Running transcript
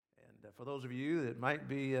for those of you that might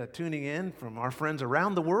be tuning in from our friends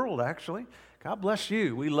around the world, actually, God bless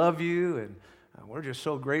you. We love you, and we're just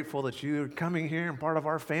so grateful that you're coming here and part of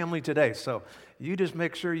our family today. So you just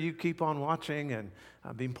make sure you keep on watching and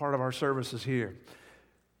being part of our services here.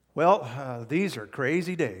 Well, these are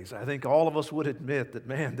crazy days. I think all of us would admit that,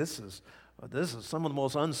 man, this is some of the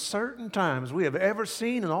most uncertain times we have ever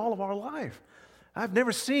seen in all of our life. I've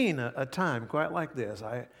never seen a time quite like this.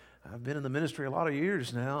 I've been in the ministry a lot of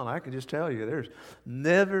years now, and I can just tell you, there's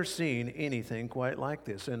never seen anything quite like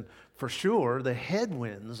this. And for sure, the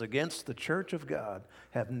headwinds against the church of God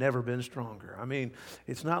have never been stronger. I mean,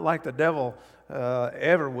 it's not like the devil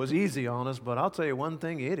ever was easy on us, but I'll tell you one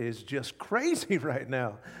thing, it is just crazy right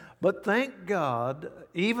now. But thank God,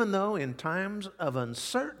 even though in times of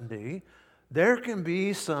uncertainty, there can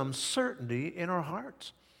be some certainty in our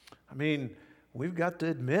hearts. I mean, we've got to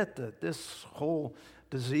admit that this whole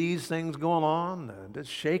disease things going on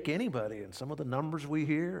just shake anybody, and some of the numbers we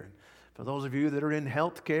hear. And for those of you that are in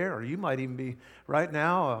healthcare, or you might even be right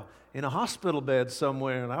now in a hospital bed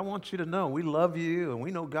somewhere, and I want you to know we love you, and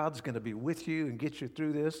we know God's going to be with you and get you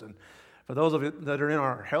through this. And for those of you that are in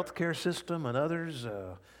our healthcare system and others,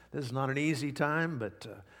 this is not an easy time, but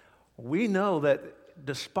we know that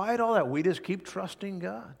despite all that, we just keep trusting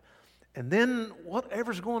God. And then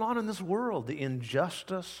whatever's going on in this world, the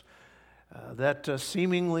injustice that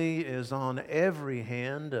seemingly is on every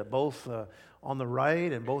hand, both on the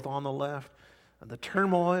right and both on the left, the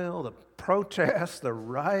turmoil, the protests, the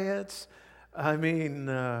riots. I mean,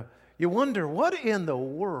 you wonder what in the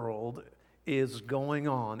world is going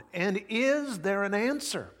on, and is there an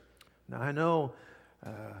answer? Now, I know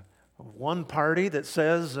one party that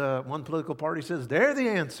says, one political party says, they're the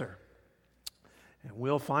answer. And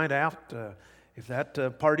we'll find out if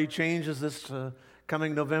that party changes this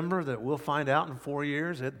coming November, that we'll find out in 4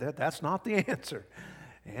 years that's not the answer.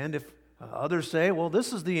 And if others say, well,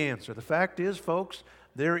 this is the answer. The fact is, folks,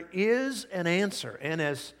 there is an answer. And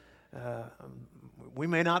as we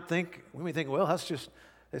may think, well,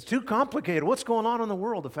 it's too complicated. What's going on in the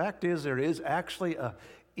world? The fact is, there is actually an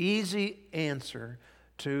easy answer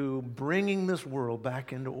to bringing this world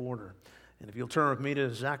back into order. And if you'll turn with me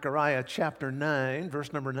to Zechariah chapter 9,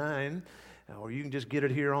 verse number 9, or you can just get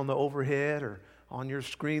it here on the overhead or on your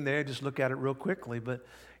screen there, just look at it real quickly. But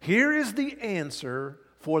here is the answer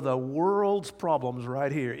for the world's problems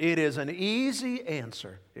right here. It is an easy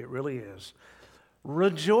answer. It really is.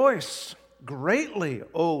 Rejoice greatly,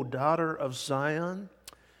 O daughter of Zion.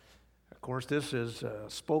 Of course, this is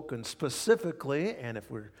spoken specifically, and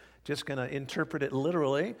if we're just going to interpret it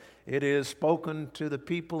literally, it is spoken to the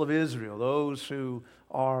people of Israel, those who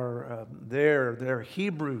are they're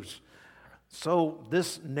Hebrews. So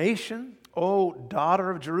this nation, O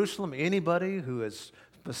daughter of Jerusalem, anybody who has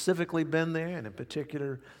specifically been there, and in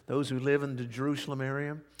particular those who live in the Jerusalem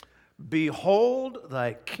area, behold,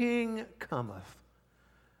 thy king cometh.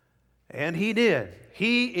 And he did.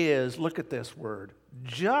 He is, look at this word,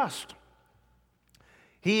 just.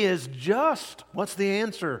 He is just. What's the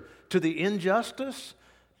answer to the injustice?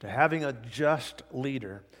 To having a just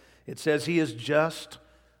leader. It says he is just.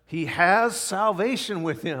 He has salvation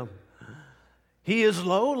with him. He is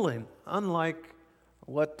lowly, unlike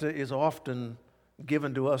what is often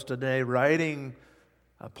given to us today, riding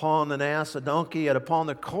upon an ass, a donkey, and upon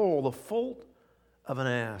the colt, the foal of an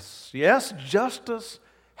ass. Yes, justice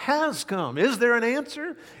has come. Is there an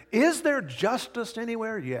answer? Is there justice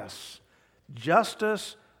anywhere? Yes.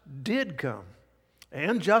 Justice did come,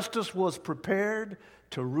 and justice was prepared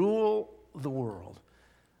to rule the world.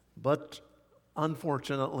 But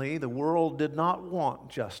unfortunately, the world did not want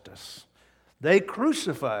justice. They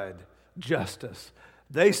crucified justice.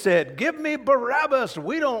 They said, give me Barabbas.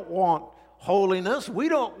 We don't want holiness. We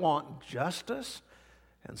don't want justice.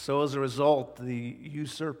 And so as a result, the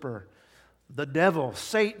usurper, the devil,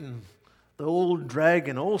 Satan, the old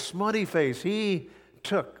dragon, old smutty face, he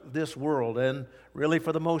took this world and really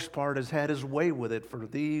for the most part has had his way with it for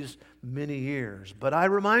these many years. But I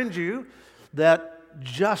remind you that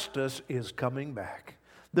justice is coming back.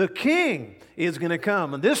 The king is going to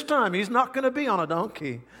come, and this time he's not going to be on a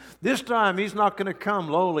donkey. This time he's not going to come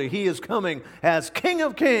lowly. He is coming as King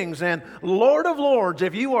of Kings and Lord of Lords.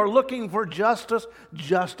 If you are looking for justice,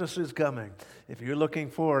 justice is coming. If you're looking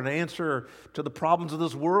for an answer to the problems of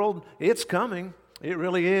this world, it's coming. It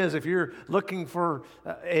really is. If you're looking for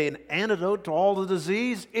an antidote to all the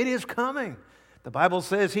disease, it is coming. The Bible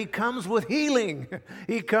says he comes with healing.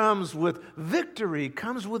 He comes with victory. He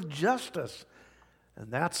comes with justice.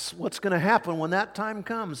 And that's what's going to happen when that time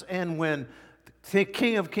comes. And when the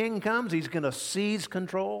King of Kings comes, he's going to seize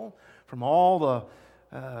control from all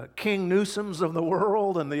King Newsoms of the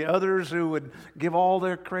world and the others who would give all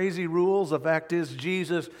their crazy rules. The fact is,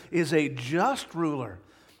 Jesus is a just ruler.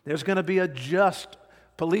 There's going to be a just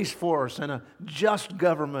police force and a just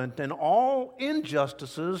government, and all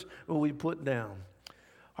injustices will be put down.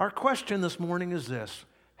 Our question this morning is this: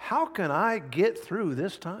 how can I get through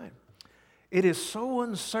this time? It is so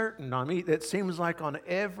uncertain. I mean, it seems like on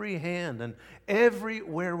every hand and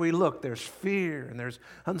everywhere we look, there's fear and there's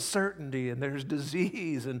uncertainty and there's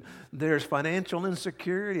disease and there's financial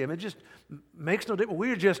insecurity. I mean, it just makes no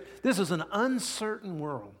difference. This is an uncertain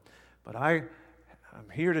world. But I'm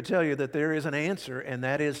here to tell you that there is an answer, and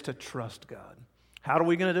that is to trust God. How are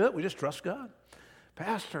we going to do it? We just trust God.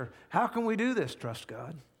 Pastor, how can we do this? Trust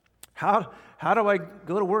God. How do I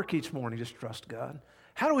go to work each morning? Just trust God.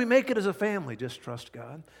 How do we make it as a family? Just trust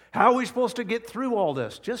God. How are we supposed to get through all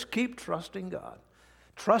this? Just keep trusting God.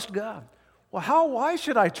 Trust God. Well, why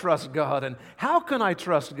should I trust God? And how can I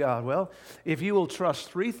trust God? Well, if you will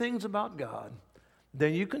trust three things about God,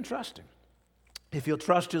 then you can trust Him. If you'll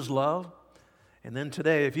trust His love, and then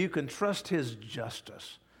today, if you can trust His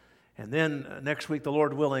justice, and then next week, the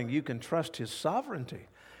Lord willing, you can trust His sovereignty.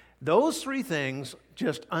 Those three things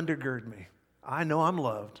just undergird me. I know I'm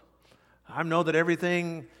loved. I know that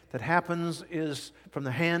everything that happens is from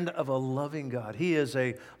the hand of a loving God. He is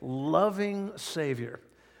a loving Savior.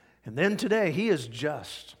 And then today, He is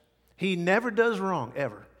just. He never does wrong,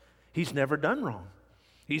 ever. He's never done wrong.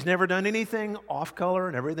 He's never done anything off color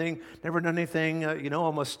and everything, never done anything,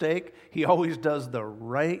 a mistake. He always does the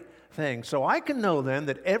right thing. So I can know then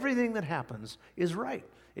that everything that happens is right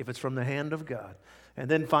if it's from the hand of God. And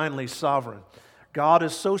then finally, sovereign. God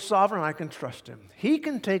is so sovereign, I can trust Him. He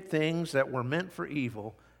can take things that were meant for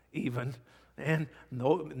evil, and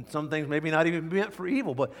some things maybe not even meant for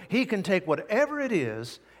evil, but He can take whatever it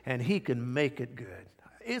is, and He can make it good.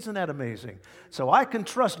 Isn't that amazing? So I can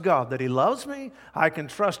trust God that He loves me. I can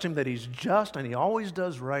trust Him that He's just, and He always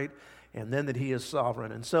does right, and then that He is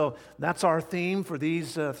sovereign. And so that's our theme for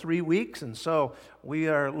these 3 weeks, and so we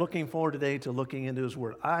are looking forward today to looking into His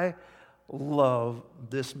Word. I love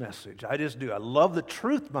this message. I just do. I love the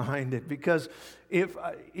truth behind it, because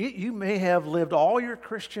you may have lived all your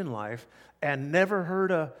Christian life and never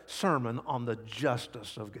heard a sermon on the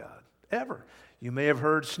justice of God, ever. You may have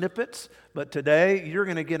heard snippets, but today you're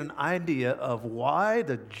going to get an idea of why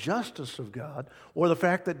the justice of God, or the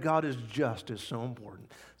fact that God is just, is so important.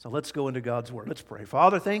 So let's go into God's Word. Let's pray.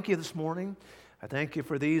 Father, thank You this morning. I thank You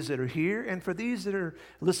for these that are here and for these that are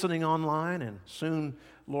listening online, and soon,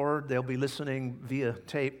 Lord, they'll be listening via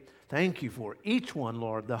tape. Thank You for each one,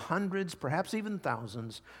 Lord, the hundreds, perhaps even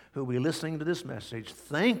thousands who will be listening to this message.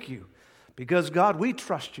 Thank You, because, God, we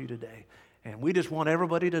trust You today, and we just want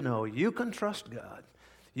everybody to know you can trust God.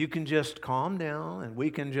 You can just calm down, and we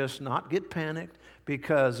can just not get panicked,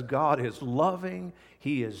 because God is loving,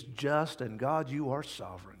 He is just, and God, You are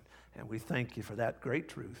sovereign. And we thank You for that great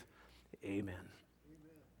truth. Amen.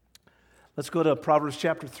 Let's go to Proverbs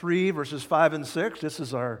chapter 3, verses 5 and 6. This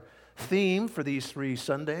is our theme for these 3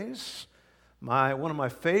 Sundays. One of my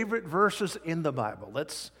favorite verses in the Bible.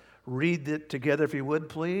 Let's read it together, if you would,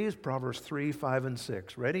 please. Proverbs 3, 5 and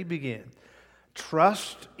 6. Ready? Begin.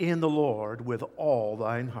 Trust in the Lord with all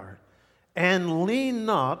thine heart, and lean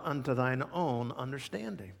not unto thine own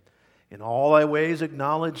understanding. In all thy ways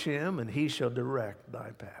acknowledge Him, and He shall direct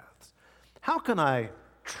thy paths. How can I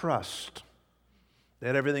trust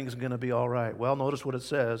that everything's going to be all right? Well, notice what it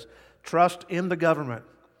says. Trust in the government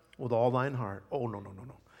with all thine heart. Oh, no.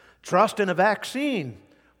 Trust in a vaccine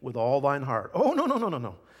with all thine heart. Oh,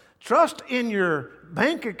 no. Trust in your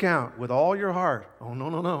bank account with all your heart. Oh,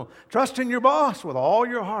 no. Trust in your boss with all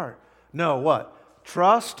your heart. No, what?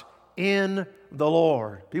 Trust in the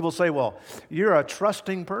Lord. People say, well, you're a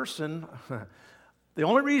trusting person. The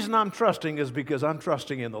only reason I'm trusting is because I'm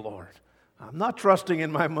trusting in the Lord. I'm not trusting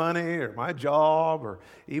in my money or my job, or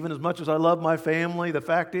even as much as I love my family. The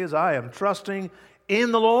fact is, I am trusting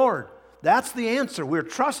in the Lord. That's the answer. We're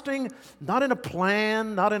trusting not in a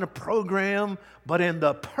plan, not in a program, but in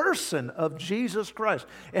the person of Jesus Christ.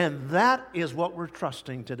 And that is what we're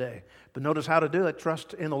trusting today. But notice how to do it.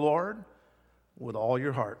 Trust in the Lord with all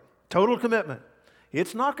your heart. Total commitment.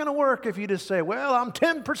 It's not going to work if you just say, well, I'm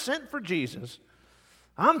 10% for Jesus.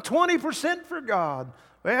 I'm 20% for God.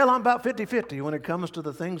 Well, I'm about 50-50 when it comes to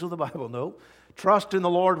the things of the Bible. No. Trust in the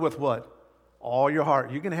Lord with what? All your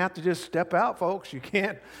heart. You're going to have to just step out, folks. You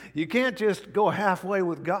can't just go halfway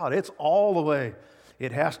with God. It's all the way.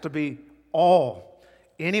 It has to be all.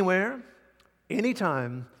 Anywhere,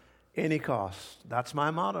 anytime, any cost. That's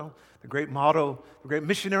my motto. The great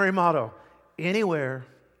missionary motto. Anywhere,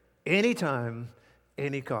 anytime,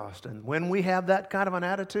 any cost. And when we have that kind of an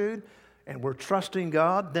attitude and we're trusting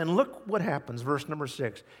God, then look what happens. Verse number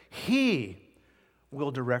 6. He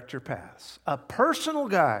will direct your paths. A personal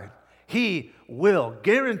guide. He will.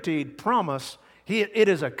 Guaranteed promise. It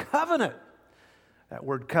is a covenant. That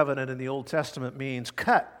word covenant in the Old Testament means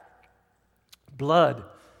cut, blood.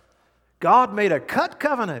 God made a cut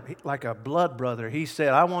covenant like a blood brother. He said,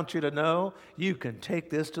 I want you to know you can take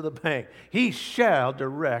this to the bank. He shall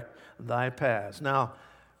direct thy paths. Now,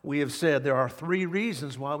 we have said there are 3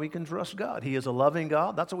 reasons why we can trust God. He is a loving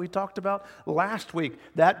God. That's what we talked about last week.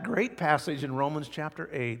 That great passage in Romans chapter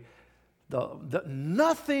 8.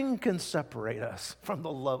 Nothing can separate us from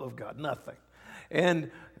the love of God. Nothing.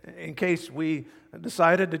 And in case we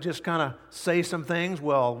decided to just kind of say some things,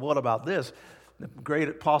 well, what about this? The great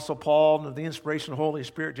Apostle Paul, and the inspiration of the Holy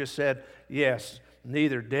Spirit just said, yes,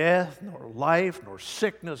 neither death, nor life, nor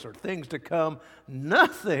sickness, or things to come,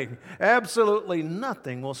 nothing, absolutely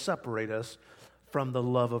nothing will separate us from the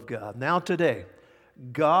love of God. Now today,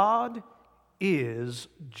 God is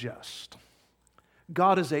just.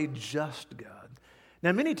 God is a just God.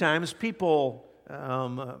 Now many times people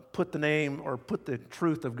put the name or put the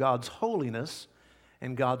truth of God's holiness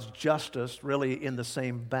and God's justice really in the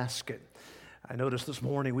same basket. I noticed this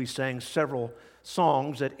morning we sang several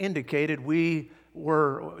songs that indicated we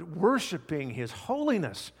were worshiping His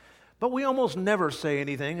holiness, but we almost never say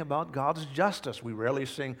anything about God's justice. We rarely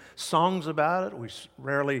sing songs about it. We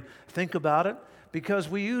rarely think about it because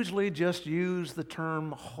we usually just use the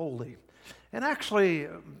term holy. And actually,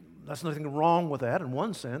 there's nothing wrong with that in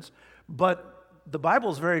one sense, but the Bible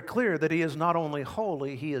is very clear that He is not only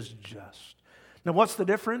holy, He is just. Now, what's the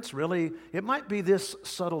difference? Really, it might be this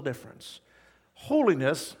subtle difference.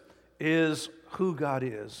 Holiness is who God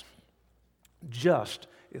is. Just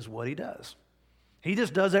is what He does. He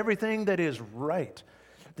just does everything that is right.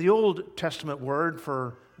 The Old Testament word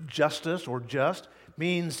for justice or just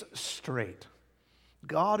means straight.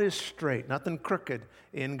 God is straight, nothing crooked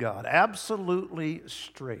in God. Absolutely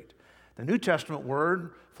straight. The New Testament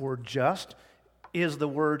word for just is the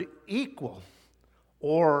word equal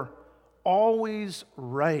or always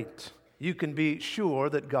right. You can be sure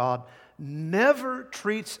that God never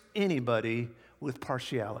treats anybody with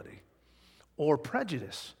partiality or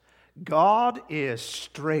prejudice. God is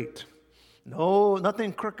straight. No,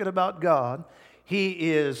 nothing crooked about God.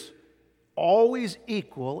 He is always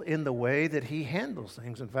equal in the way that He handles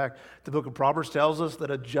things. In fact, the book of Proverbs tells us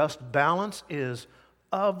that a just balance is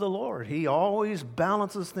of the Lord. He always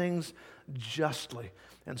balances things justly.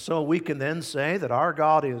 And so we can then say that our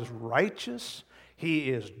God is righteous.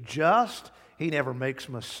 He is just. He never makes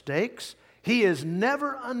mistakes. He is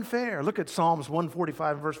never unfair. Look at Psalms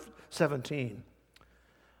 145, verse 17.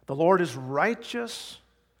 The Lord is righteous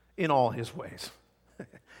in all His ways.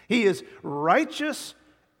 He is righteous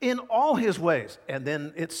in all His ways. And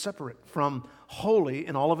then it's separate from holy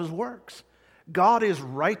in all of His works. God is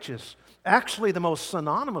righteous. Actually, the most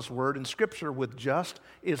synonymous word in Scripture with just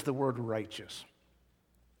is the word righteous.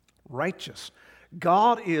 Righteous.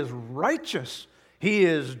 God is righteous. He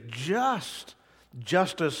is just.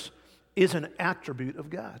 Justice is an attribute of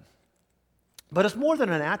God. But it's more than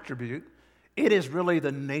an attribute. It is really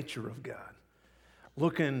the nature of God.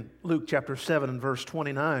 Look in Luke chapter 7 and verse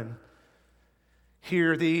 29.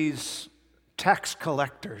 Here these tax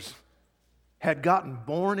collectors had gotten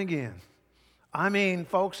born again. I mean,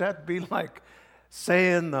 folks, that'd be like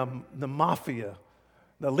saying the mafia,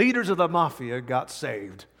 the leaders of the mafia got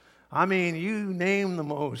saved. I mean, you name the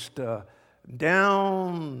most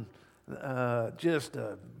down, just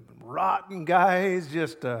rotten guys,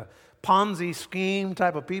 just Ponzi scheme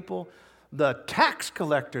type of people. The tax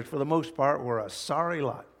collectors, for the most part, were a sorry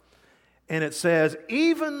lot. And it says,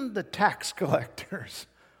 even the tax collectors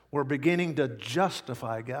were beginning to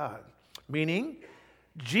justify God. Meaning,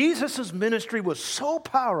 Jesus' ministry was so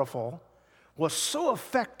powerful, was so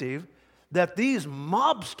effective, that these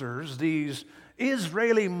mobsters, these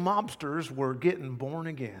Israeli mobsters, were getting born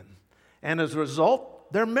again. And as a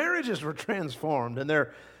result, their marriages were transformed, and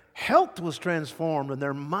their health was transformed, and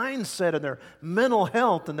their mindset, and their mental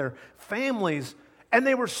health, and their families. And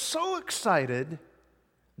they were so excited,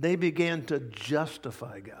 they began to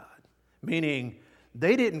justify God. Meaning,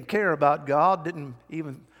 they didn't care about God, didn't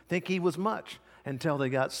even think He was much until they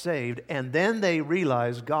got saved. And then they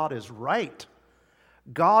realized God is right.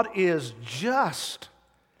 God is just.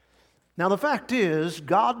 Now, the fact is,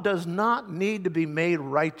 God does not need to be made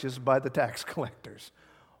righteous by the tax collectors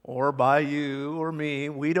or by you or me.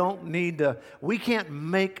 We can't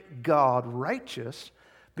make God righteous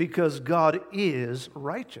because God is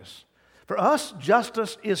righteous. For us,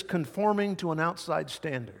 justice is conforming to an outside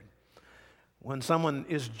standard. When someone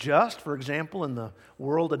is just, for example, in the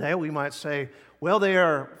world today, we might say, well, they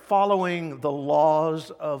are following the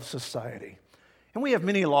laws of society. And we have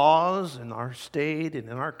many laws in our state and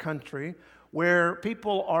in our country where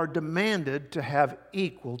people are demanded to have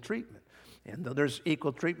equal treatment. And there's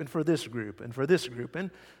equal treatment for this group and for this group.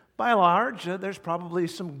 And by and large, there's probably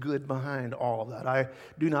some good behind all of that. I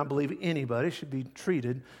do not believe anybody should be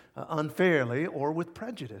treated unfairly or with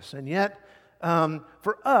prejudice. And yet,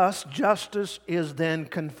 for us, justice is then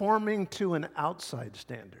conforming to an outside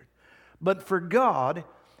standard. But for God,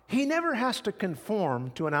 He never has to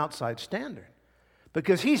conform to an outside standard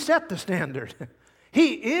because He set the standard.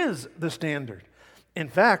 He is the standard. In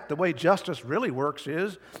fact, the way justice really works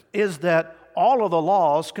is that all of the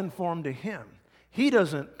laws conform to Him. He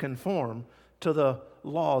doesn't conform to the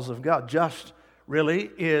laws of God. Justice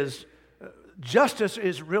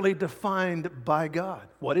is really defined by God.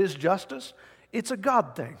 What is justice? It's a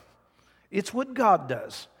God thing. It's what God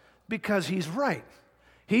does because He's right.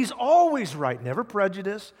 He's always right, never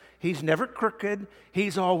prejudiced. He's never crooked.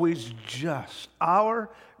 He's always just. Our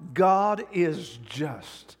God is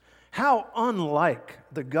just. How unlike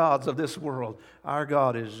the gods of this world, our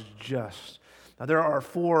God is just. Now, there are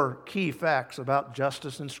 4 key facts about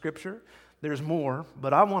justice in Scripture. There's more,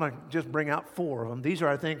 but I want to just bring out 4 of them. These are,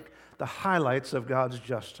 I think, the highlights of God's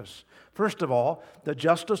justice. First of all, the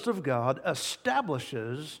justice of God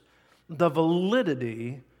establishes the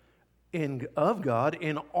validity of God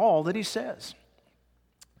in all that He says.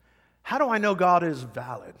 How do I know God is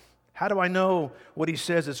valid? How do I know what He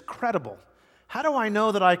says is credible? How do I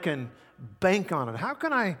know that I can bank on it? How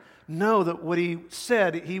can I know that what He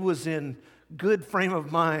said, He was in good frame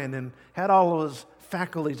of mind and had all of His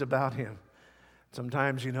faculties about Him?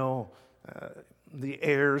 Sometimes, the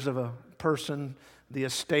heirs of a person, the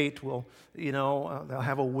estate will, they'll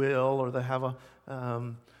have a will or they'll have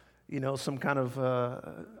some kind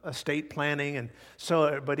of estate planning, and so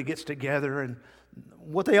everybody gets together, and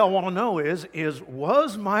what they all want to know is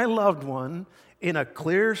was my loved one in a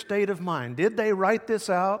clear state of mind? Did they write this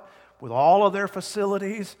out with all of their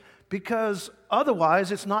facilities? Because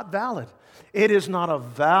otherwise it's not valid. It is not a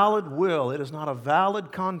valid will. It is not a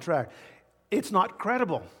valid contract. It's not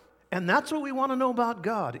credible. And that's what we want to know about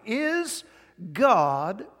God. Is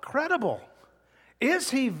God credible? Is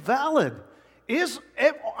He valid? He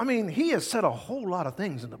has said a whole lot of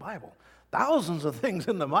things in the Bible. Thousands of things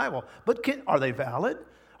in the Bible. But are they valid?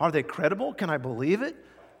 Are they credible? Can I believe it?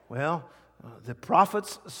 Well, the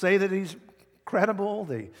prophets say that He's credible.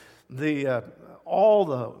 All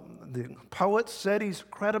the poets said He's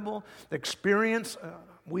credible. The experience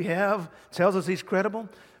we have tells us He's credible.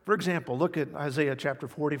 For example, look at Isaiah chapter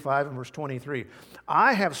 45 and verse 23.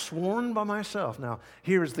 I have sworn by myself. Now,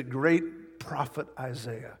 here's the great prophet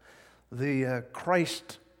Isaiah, the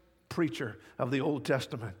Christ preacher of the Old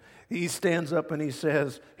Testament. He stands up and he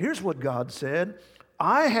says, here's what God said.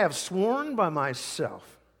 I have sworn by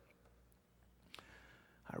myself.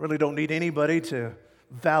 I really don't need anybody to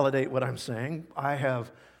validate what I'm saying. I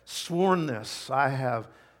have sworn this. I have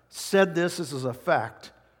said this. This is a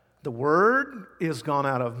fact. The word is gone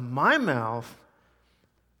out of my mouth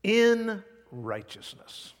in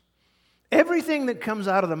righteousness. Everything that comes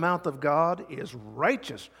out of the mouth of God is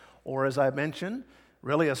righteous, or as I mentioned,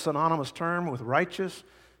 really a synonymous term with righteous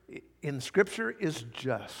in Scripture is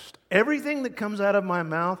just. Everything that comes out of my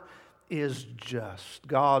mouth is just.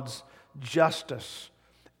 God's justice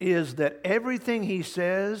is that everything He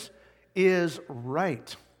says is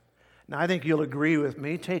right. Now, I think you'll agree with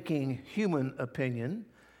me, taking human opinion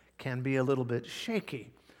can be a little bit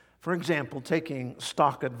shaky. For example, taking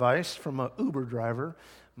stock advice from an Uber driver,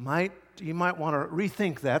 you might want to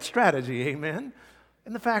rethink that strategy, amen?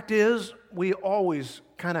 And the fact is, we always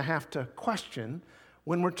kind of have to question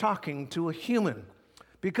when we're talking to a human,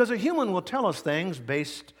 because a human will tell us things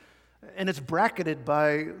based, and it's bracketed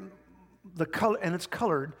by the color, and it's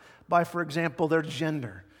colored by, for example, their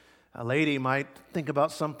gender. A lady might think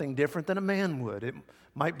about something different than a man would. It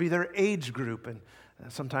might be their age group, and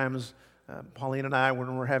sometimes Pauline and I,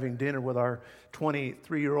 when we're having dinner with our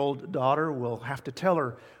 23-year-old daughter, we'll have to tell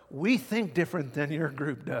her, we think different than your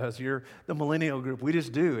group does. You're the millennial group. We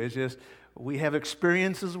just do. It's just we have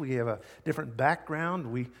experiences. We have a different background.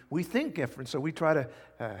 We think different. So we try to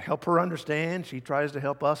help her understand. She tries to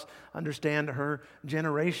help us understand her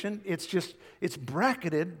generation. It's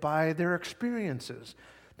bracketed by their experiences.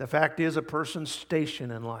 The fact is a person's station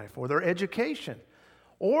in life or their education,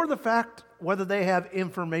 or the fact whether they have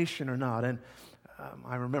information or not. And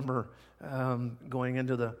I remember going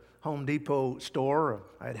into the Home Depot store.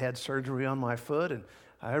 I had surgery on my foot, and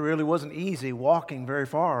I really wasn't easy walking very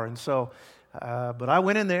far. And so But I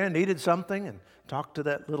went in there and needed something and talked to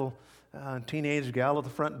that little teenage gal at the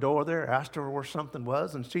front door there, asked her where something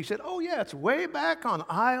was, and she said, "Oh, yeah, it's way back on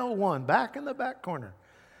aisle 1, back in the back corner."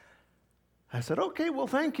 I said, "Okay, well,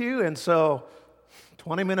 thank you." And so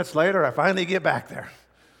 20 minutes later, I finally get back there.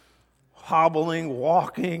 Hobbling,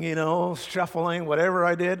 walking, shuffling, whatever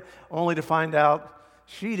I did, only to find out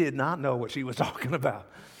she did not know what she was talking about.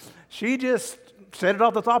 She just said it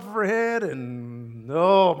off the top of her head, and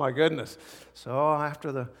oh my goodness. So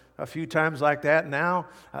after a few times like that, now,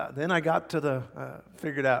 then I got to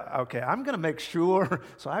figured out, okay, I'm going to make sure.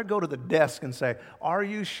 So I'd go to the desk and say, "Are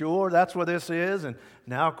you sure that's what this is?" And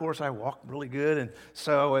now, of course, I walk really good, and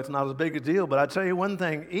so it's not as big a deal. But I tell you one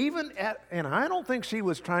thing, and I don't think she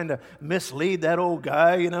was trying to mislead that old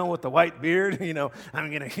guy, with the white beard.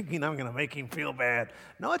 I'm gonna make him feel bad.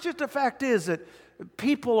 No, it's just the fact is that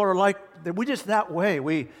people are like, we're just that way.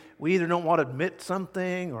 We either don't want to admit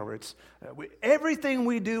something, or everything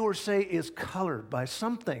we do or say is colored by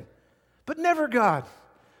something, but never God.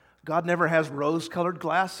 God never has rose-colored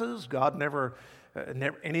glasses. God never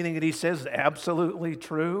anything that He says is absolutely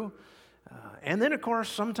true. And then, of course,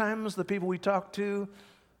 sometimes the people we talk to,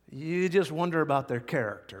 you just wonder about their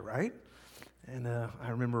character, right? And I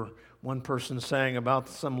remember one person saying about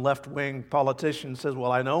some left-wing politician, says,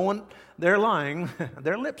 "Well, I know when they're lying,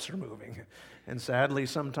 their lips are moving." And sadly,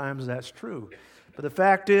 sometimes that's true. But the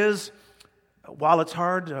fact is, while it's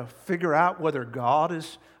hard to figure out whether God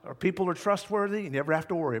is or people are trustworthy, you never have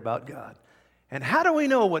to worry about God. And how do we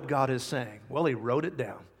know what God is saying? Well, He wrote it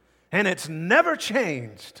down. And it's never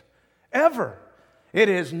changed, ever. It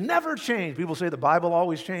has never changed. People say the Bible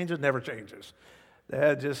always changes, never changes.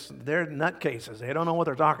 They're nutcases. They don't know what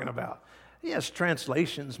they're talking about. Yes,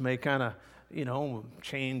 translations may kind of,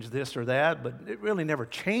 change this or that, but it really never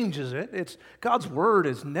changes it. It's God's Word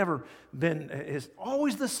is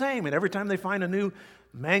always the same. And every time they find a new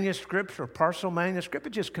manuscript or partial manuscript, it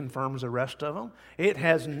just confirms the rest of them. It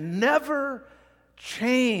has never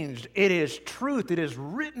changed. It is truth. It is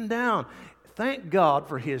written down. Thank God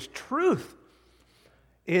for His truth.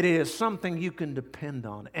 It is something you can depend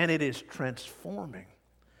on, and it is transforming.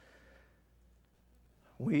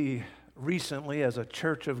 We recently, as a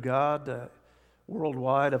Church of God,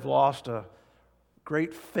 worldwide, have lost a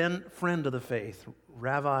great friend of the faith,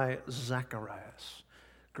 Rabbi Zechariah,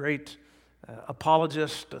 great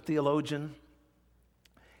apologist, a theologian.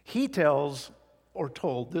 He tells or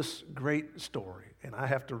told this great story, and I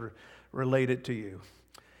have to relate it to you.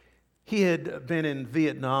 He had been in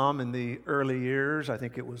Vietnam in the early years, I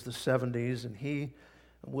think it was the 70s, and he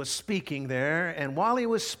was speaking there. And while he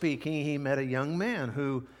was speaking, he met a young man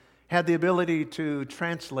who had the ability to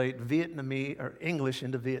translate Vietnamese or English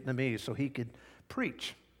into Vietnamese so he could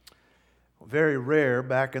preach. Very rare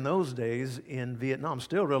back in those days in Vietnam,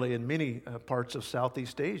 still really in many parts of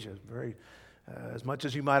Southeast Asia. As much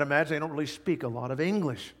as you might imagine, they don't really speak a lot of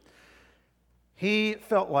English. He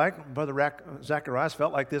felt like, Brother Zacharias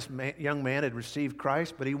felt like this young man had received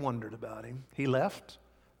Christ, but he wondered about him. He left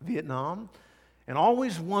Vietnam and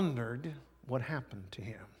always wondered what happened to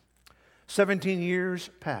him. 17 years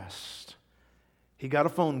passed. He got a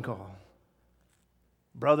phone call.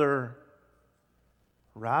 "Brother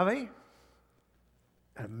Ravi?"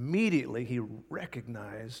 Immediately he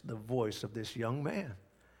recognized the voice of this young man.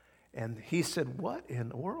 And he said, "What in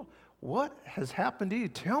the world? What has happened to you?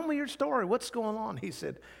 Tell me your story. What's going on?" He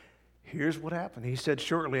said, "Here's what happened." He said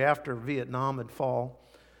shortly after Vietnam had fallen,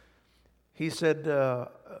 he said,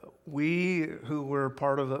 we who were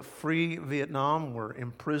part of the Free Vietnam were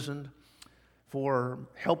imprisoned for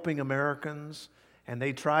helping Americans, and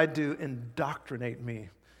they tried to indoctrinate me.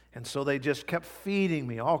 And so they just kept feeding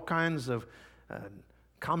me all kinds of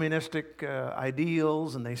communistic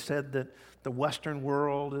ideals, and they said that the Western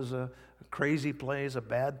world is a crazy place, a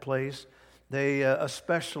bad place. They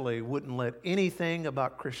especially wouldn't let anything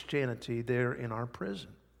about Christianity there in our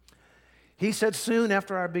prison. He said, soon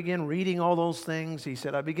after I began reading all those things, he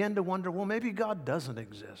said, I began to wonder, well, maybe God doesn't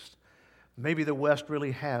exist. Maybe the West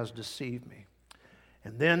really has deceived me.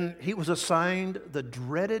 And then he was assigned the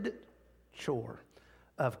dreaded chore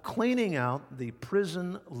of cleaning out the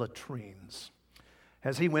prison latrines.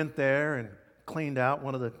 As he went there and cleaned out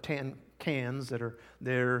one of the 10 cans that are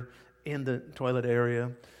there in the toilet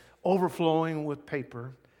area, overflowing with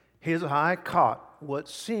paper, his eye caught what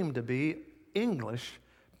seemed to be English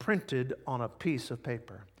printed on a piece of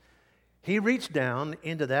paper. He reached down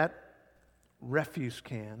into that refuse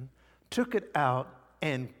can, took it out,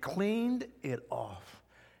 and cleaned it off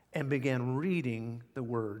and began reading the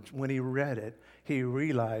words. When he read it, he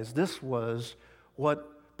realized this was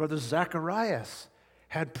what Brother Zacharias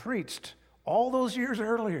had preached all those years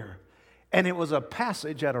earlier. And it was a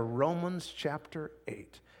passage out of Romans chapter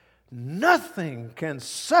 8. Nothing can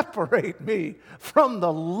separate me from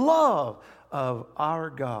the love of our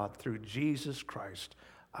God through Jesus Christ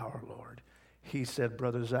our Lord. He said,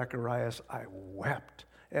 Brother Zechariah, I wept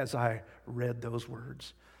as I read those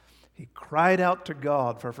words. He cried out to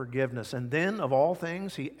God for forgiveness. And then, of all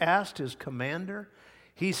things, he asked his commander,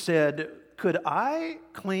 he said, could I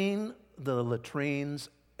clean the latrines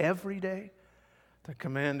every day? The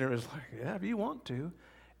commander is like, yeah, if you want to.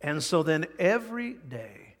 And so then every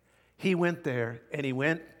day he went there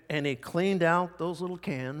and he cleaned out those little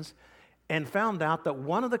cans and found out that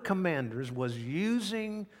one of the commanders was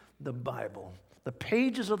using the Bible, the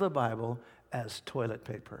pages of the Bible, as toilet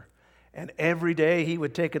paper. And every day he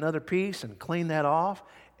would take another piece and clean that off,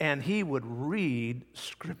 and he would read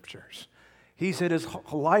scriptures. He said his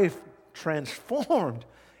life transformed.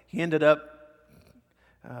 He ended up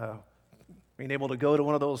being able to go to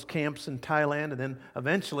one of those camps in Thailand and then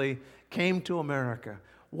eventually came to America.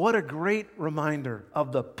 What a great reminder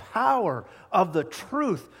of the power of the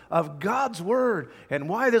truth of God's Word and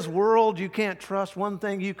why this world you can't trust. One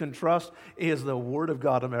thing you can trust is the Word of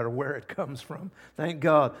God, no matter where it comes from. Thank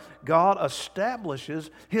God. God establishes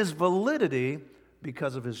His validity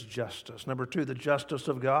because of His justice. Number two, the justice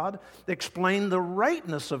of God. Explain the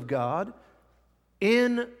rightness of God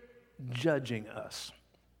in judging us.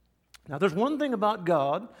 Now, there's one thing about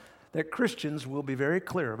God that Christians will be very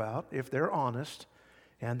clear about if they're honest,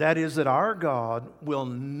 and that is that our God will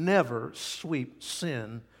never sweep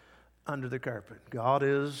sin under the carpet. God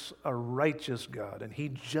is a righteous God, and He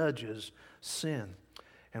judges sin.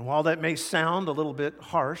 And while that may sound a little bit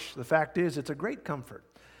harsh, the fact is it's a great comfort.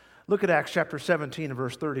 Look at Acts chapter 17 and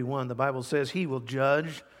verse 31. The Bible says, He will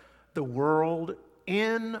judge the world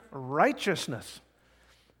in righteousness.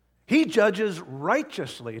 He judges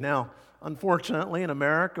righteously. Now, unfortunately, in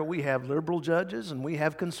America, we have liberal judges and we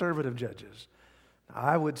have conservative judges.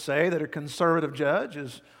 I would say that a conservative judge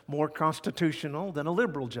is more constitutional than a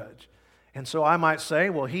liberal judge. And so I might say,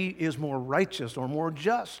 well, he is more righteous or more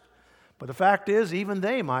just. But the fact is, even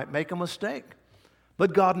they might make a mistake.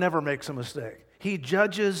 But God never makes a mistake. He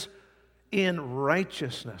judges in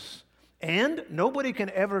righteousness. And nobody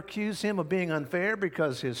can ever accuse Him of being unfair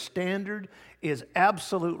because His standard is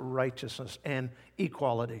absolute righteousness and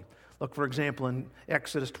equality. Look, for example, in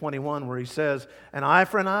Exodus 21 where He says, an eye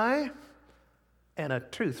for an eye and a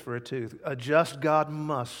tooth for a tooth. A just God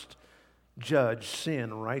must judge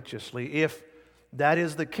sin righteously. If that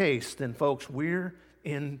is the case, then folks, we're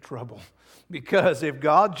in trouble. Because if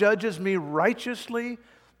God judges me righteously,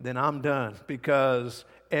 then I'm done. Because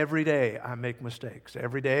every day I make mistakes.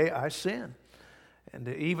 Every day I sin. And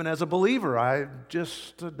even as a believer, I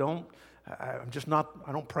don't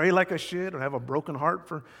pray like I should. I don't have a broken heart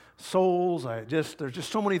for souls. There's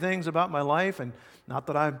just so many things about my life, and not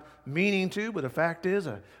that I'm meaning to, but the fact is,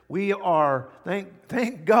 we are,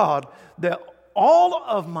 thank God, that all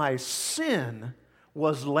of my sin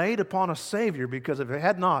was laid upon a Savior, because if it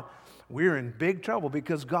had not, we're in big trouble,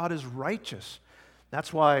 because God is righteous.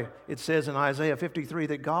 That's why it says in Isaiah 53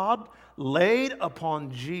 that God laid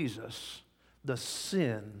upon Jesus the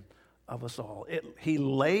sin of us all. He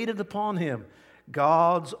laid it upon Him.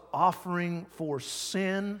 God's offering for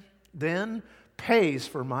sin then pays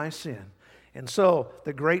for my sin. And so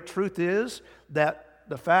the great truth is that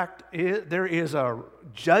the fact is there is a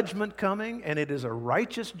judgment coming, and it is a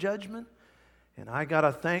righteous judgment. And I got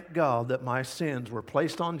to thank God that my sins were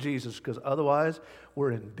placed on Jesus, because otherwise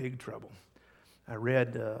we're in big trouble. I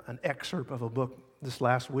read an excerpt of a book this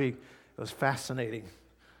last week. It was fascinating.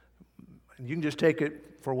 And you can just take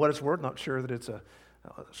it for what it's worth. Not sure that it's a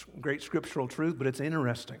great scriptural truth, but it's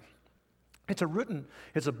interesting. It's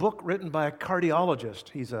a book written by a cardiologist.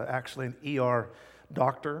 He's actually an ER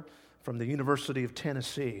doctor from the University of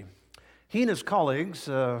Tennessee. He and his colleagues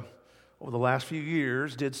over the last few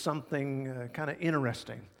years did something kind of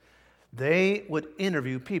interesting. They would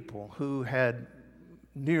interview people who had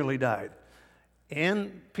nearly died,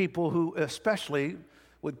 and people who especially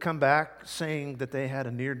would come back saying that they had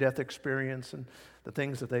a near-death experience, and the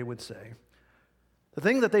things that they would say. The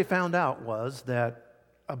thing that they found out was that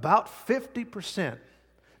about 50%,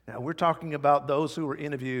 now we're talking about those who were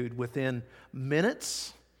interviewed within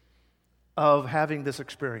minutes of having this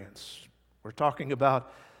experience. We're talking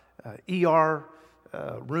about ER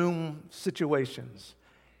room situations.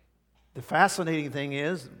 The fascinating thing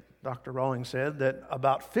is, Dr. Rawlings said, that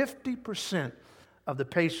about 50% of the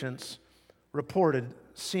patients reported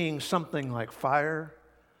seeing something like fire,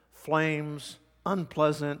 flames,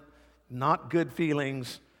 unpleasant, not good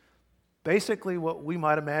feelings, basically what we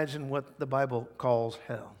might imagine what the Bible calls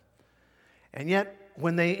hell. And yet,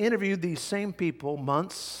 when they interviewed these same people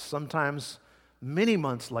months, sometimes many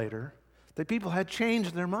months later, the people had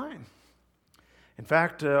changed their mind. In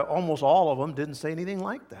fact, almost all of them didn't say anything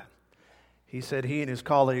like that. He said he and his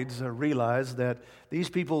colleagues realized that these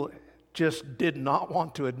people just did not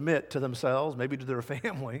want to admit to themselves, maybe to their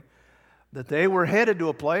family, that they were headed to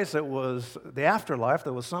a place that was the afterlife,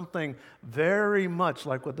 that was something very much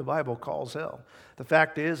like what the Bible calls hell. The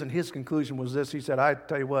fact is, and his conclusion was this, he said, I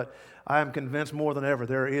tell you what, I am convinced more than ever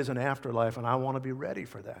there is an afterlife, and I want to be ready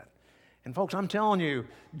for that. And folks, I'm telling you,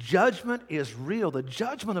 judgment is real. The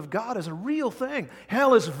judgment of God is a real thing.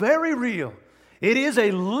 Hell is very real. It is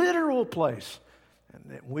a literal place.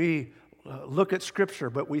 And we look at Scripture,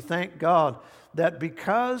 but we thank God that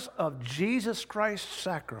because of Jesus Christ's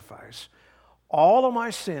sacrifice, all of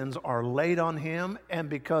my sins are laid on Him, and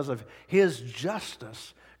because of His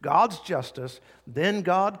justice, God's justice, then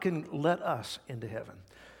God can let us into heaven.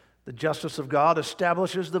 The justice of God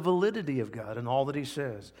establishes the validity of God in all that He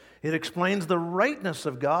says. It explains the rightness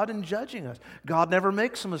of God in judging us. God never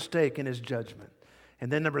makes a mistake in His judgment.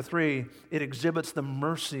 And then number 3, it exhibits the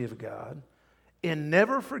mercy of God in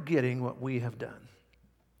never forgetting what we have done.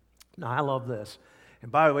 Now, I love this.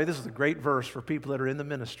 And by the way, this is a great verse for people that are in the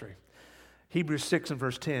ministry. Hebrews 6 and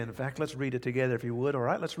verse 10. In fact, let's read it together if you would. All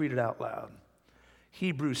right, let's read it out loud.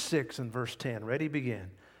 Hebrews 6 and verse 10. Ready,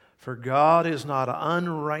 begin. For God is not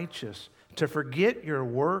unrighteous to forget your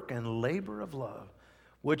work and labor of love,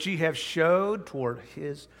 which ye have showed toward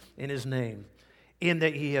in His name, in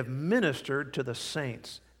that ye have ministered to the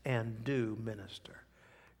saints and do minister.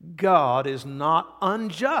 God is not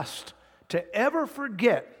unjust to ever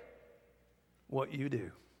forget what you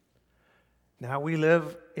do. Now, we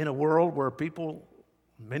live in a world where people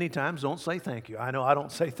many times don't say thank you. I know I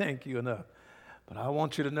don't say thank you enough. But I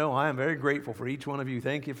want you to know I am very grateful for each one of you.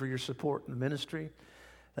 Thank you for your support in the ministry.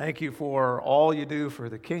 Thank you for all you do for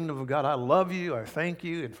the kingdom of God. I love you. I thank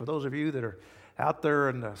you. And for those of you that are out there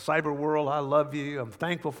in the cyber world, I love you. I'm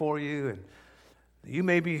thankful for you. And you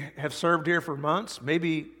maybe have served here for months,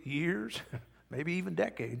 maybe years, maybe even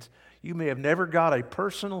decades. You may have never got a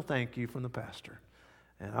personal thank you from the pastor.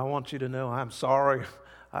 And I want you to know I'm sorry.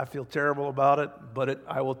 I feel terrible about it. But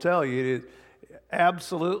I will tell you, it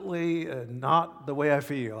absolutely not the way I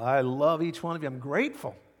feel. I love each one of you. I'm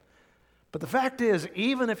grateful. But the fact is,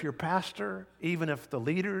 even if your pastor, even if the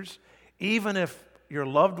leaders, even if your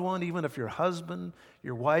loved one, even if your husband,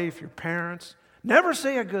 your wife, your parents, never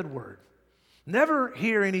say a good word, never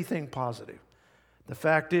hear anything positive. The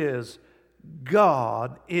fact is,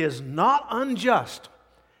 God is not unjust.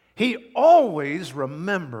 He always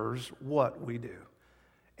remembers what we do,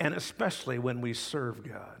 and especially when we serve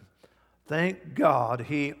God. Thank God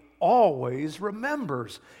He always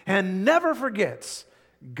remembers and never forgets.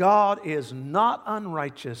 God is not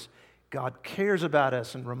unrighteous. God cares about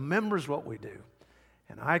us and remembers what we do.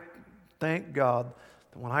 And I thank God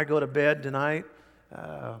that when I go to bed tonight,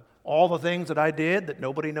 all the things that I did that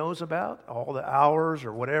nobody knows about, all the hours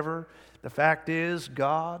or whatever, the fact is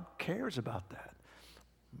God cares about that.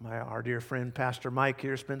 Our dear friend Pastor Mike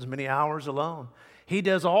here spends many hours alone. He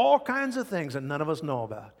does all kinds of things that none of us know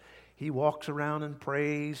about. He walks around and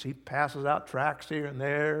prays. He passes out tracts here and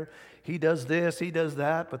there. He does this, he does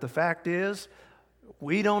that. But the fact is,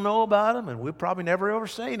 we don't know about him, and we'll probably never ever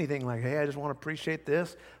say anything like, hey, I just want to appreciate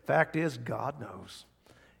this. Fact is, God knows.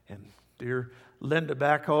 And dear Linda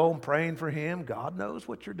back home praying for him, God knows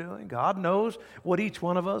what you're doing. God knows what each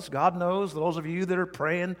one of us, God knows those of you that are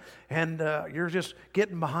praying and you're just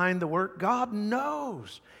getting behind the work. God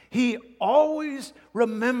knows. He always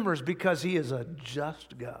remembers because He is a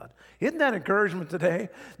just God. Isn't that encouragement today?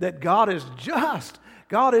 That God is just.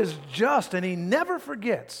 God is just, and He never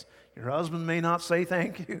forgets. Your husband may not say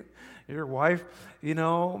thank you. Your wife,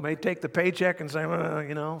 may take the paycheck and say,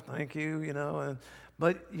 well, thank you,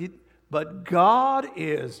 But God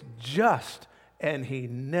is just, and He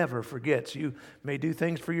never forgets. You may do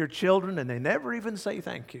things for your children, and they never even say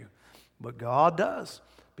thank you. But God does,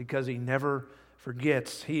 because He never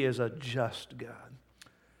forgets. He is a just God.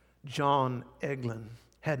 John Eglin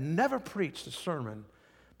had never preached a sermon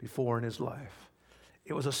before in his life.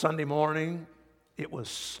 It was a Sunday morning. It was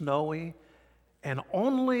snowy, and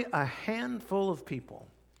only a handful of people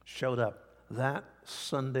showed up that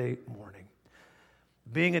Sunday morning.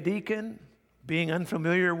 Being a deacon, being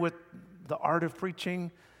unfamiliar with the art of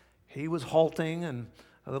preaching, he was halting and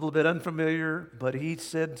a little bit unfamiliar, but he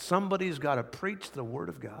said, somebody's got to preach the Word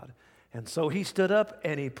of God. And so he stood up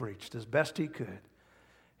and he preached as best he could.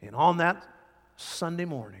 And on that Sunday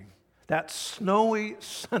morning, that snowy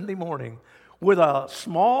Sunday morning, with a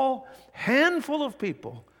small handful of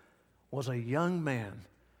people, was a young man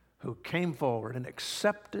who came forward and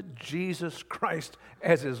accepted Jesus Christ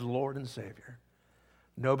as his Lord and Savior.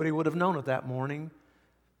 Nobody would have known at that morning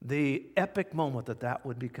the epic moment that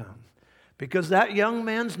would become. Because that young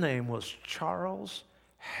man's name was Charles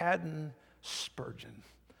Haddon Spurgeon,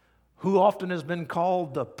 who often has been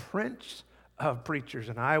called the Prince of Preachers.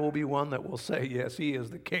 And I will be one that will say, yes, he is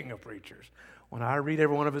the King of Preachers. When I read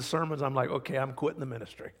every one of his sermons, I'm like, okay, I'm quitting the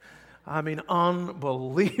ministry. I mean,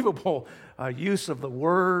 unbelievable use of the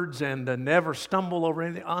words and never stumble over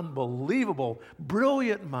anything. Unbelievable,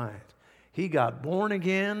 brilliant mind. He got born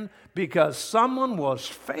again because someone was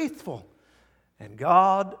faithful. And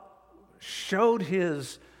God showed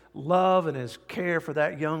his love and his care for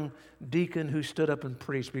that young deacon who stood up and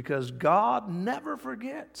preached, because God never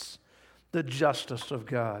forgets the justice of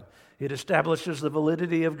God. It establishes the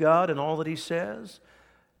validity of God in all that he says.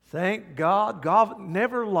 Thank God. God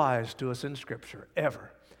never lies to us in Scripture,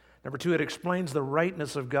 ever. Number two, it explains the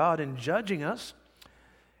rightness of God in judging us.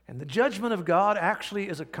 And the judgment of God actually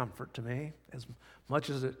is a comfort to me, as much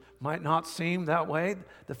as it might not seem that way.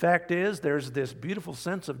 The fact is, there's this beautiful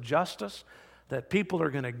sense of justice that people are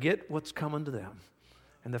going to get what's coming to them.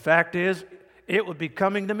 And the fact is, it would be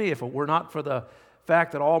coming to me if it were not for the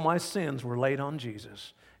fact that all my sins were laid on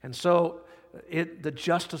Jesus. And so the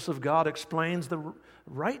justice of God explains the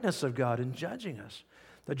rightness of God in judging us.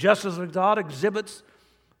 The justice of God exhibits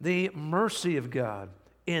the mercy of God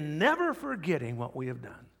in never forgetting what we have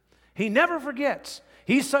done. He never forgets.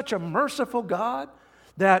 He's such a merciful God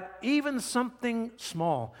that even something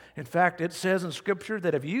small, in fact, it says in Scripture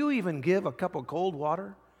that if you even give a cup of cold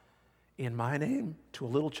water in my name to a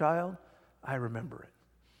little child, I remember it.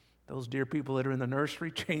 Those dear people that are in the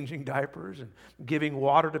nursery changing diapers and giving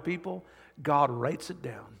water to people, God writes it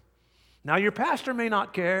down. Now, your pastor may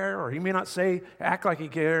not care, or he may not act like he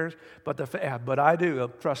cares, but I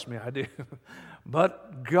do. Trust me, I do.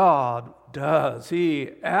 But God does. He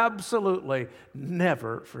absolutely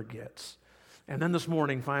never forgets. And then this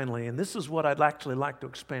morning, finally, and this is what I'd actually like to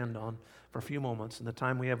expand on for a few moments in the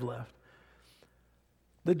time we have left.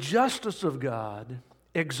 The justice of God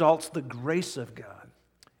exalts the grace of God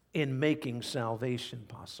in making salvation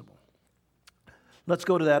possible. Let's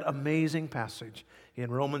go to that amazing passage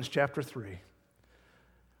in Romans chapter 3.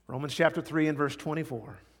 Romans chapter 3 and verse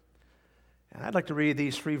 24. And I'd like to read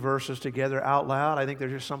these three verses together out loud. I think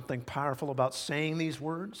there's just something powerful about saying these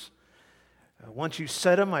words. Once you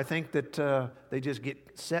said them, I think that they just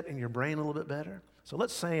get set in your brain a little bit better. So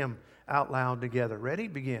let's say them out loud together. Ready?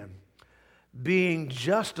 Begin. Being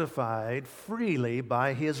justified freely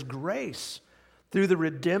by His grace through the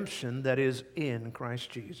redemption that is in Christ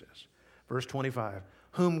Jesus. Verse 25.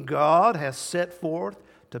 Whom God has set forth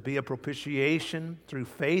to be a propitiation through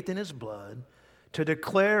faith in His blood, to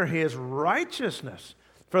declare His righteousness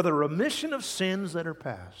for the remission of sins that are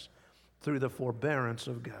past through the forbearance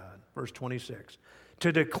of God. Verse 26.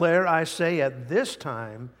 To declare, I say, at this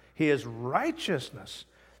time His righteousness,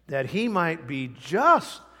 that He might be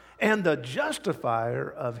just and the justifier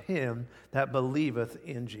of him that believeth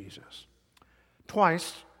in Jesus.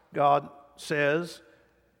 Twice God says,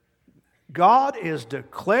 God is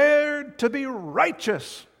declared to be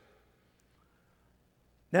righteous.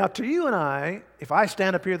 Now, to you and I, if I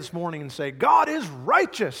stand up here this morning and say, God is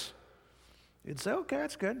righteous, you'd say, okay,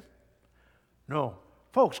 that's good. No,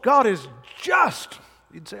 folks, God is just.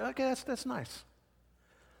 You'd say, okay, that's nice.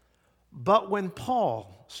 But when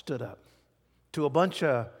Paul stood up to a bunch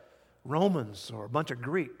of Romans or a bunch of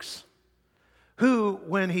Greeks who,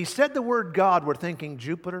 when he said the word God, were thinking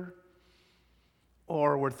Jupiter,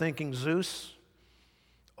 or were thinking Zeus,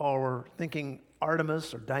 or were thinking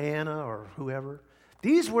Artemis or Diana or whoever.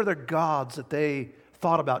 These were the gods that they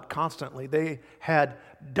thought about constantly. They had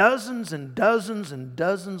dozens and dozens and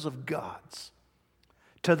dozens of gods.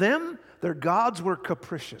 To them, their gods were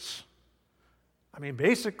capricious. I mean,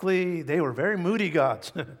 basically, they were very moody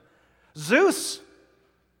gods. Zeus,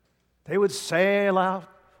 they would sail out.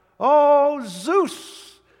 Oh,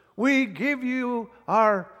 Zeus, we give you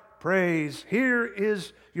our praise. Here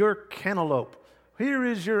is your cantaloupe. Here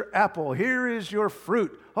is your apple. Here is your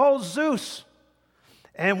fruit. Oh, Zeus.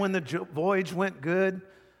 And when the voyage went good,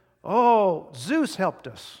 oh, Zeus helped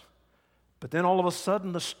us. But then all of a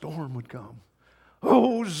sudden the storm would come.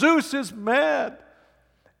 Oh, Zeus is mad.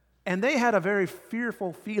 And they had a very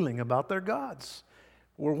fearful feeling about their gods.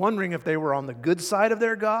 We're wondering if they were on the good side of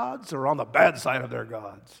their gods or on the bad side of their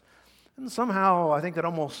gods. And somehow I think that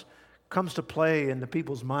almost comes to play in the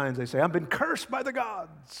people's minds. They say, I've been cursed by the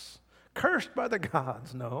gods. Cursed by the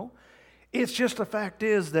gods. No. It's just the fact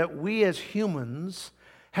is that we as humans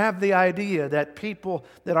have the idea that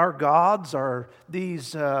our gods are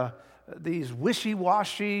these these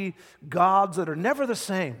wishy-washy gods that are never the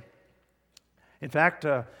same. In fact,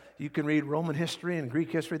 you can read Roman history and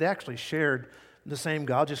Greek history. They actually shared the same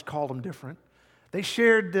God, just called them different. They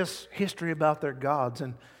shared this history about their gods,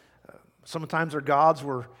 and sometimes their gods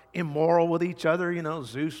were immoral with each other. You know,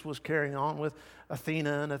 Zeus was carrying on with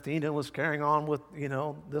Athena, and Athena was carrying on with,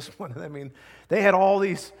 this one. I mean, they had all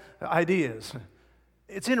these ideas.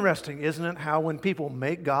 It's interesting, isn't it, how when people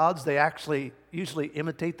make gods, they actually usually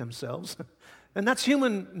imitate themselves. And that's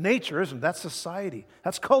human nature, isn't it? That's society.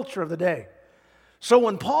 That's culture of the day. So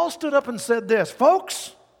when Paul stood up and said this,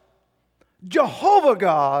 folks, Jehovah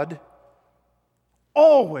God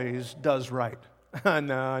always does right.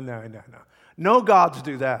 No. No gods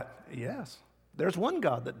do that. Yes, there's one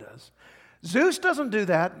God that does. Zeus doesn't do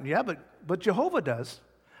that. Yeah, but Jehovah does.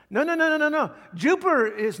 No. Jupiter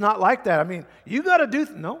is not like that. I mean, you got to do...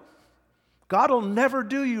 No. God will never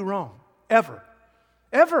do you wrong. Ever.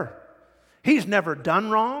 He's never done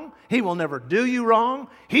wrong. He will never do you wrong.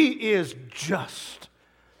 He is just.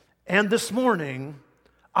 And this morning,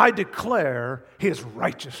 I declare His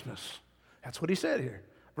righteousness. That's what he said here.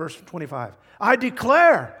 Verse 25. I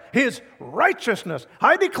declare His righteousness.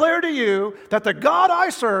 I declare to you that the God I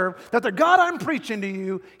serve, that the God I'm preaching to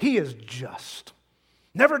you, He is just.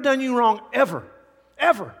 Never done you wrong, ever.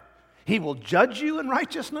 He will judge you in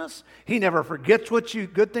righteousness. He never forgets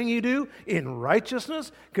good thing you do in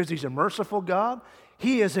righteousness because He's a merciful God.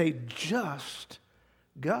 He is a just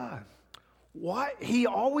God. Why? He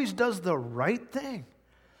always does the right thing.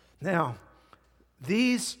 Now,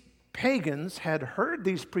 these pagans had heard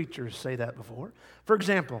these preachers say that before. For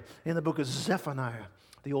example, in the book of Zephaniah,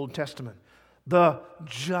 the Old Testament, the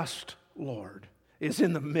just Lord is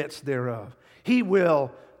in the midst thereof. He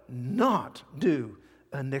will not do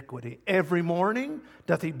iniquity. Every morning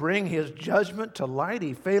doth He bring His judgment to light.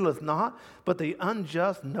 He faileth not, but the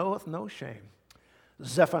unjust knoweth no shame.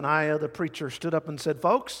 Zephaniah, the preacher, stood up and said,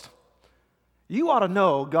 folks, you ought to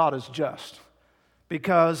know God is just.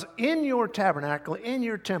 Because in your tabernacle, in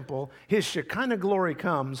your temple, His Shekinah glory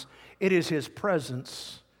comes. It is His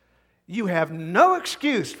presence. You have no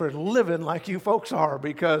excuse for living like you folks are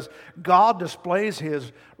because God displays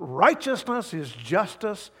His righteousness, His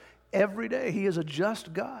justice every day. He is a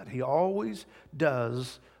just God. He always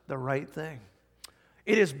does the right thing.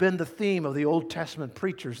 It has been the theme of the Old Testament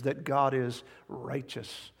preachers that God is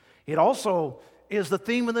righteous. It also is the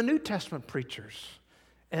theme of the New Testament preachers.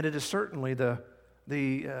 And it is certainly the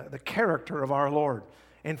character of our Lord.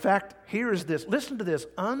 In fact, here is this. Listen to this.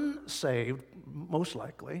 Unsaved, most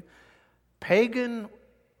likely, pagan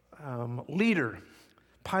leader,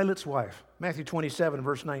 Pilate's wife, Matthew 27,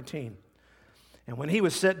 verse 19. And when he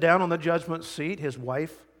was set down on the judgment seat, his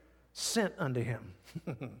wife sent unto him.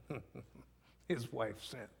 His wife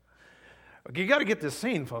sent. You got to get this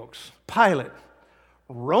scene, folks. Pilate,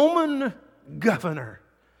 Roman governor,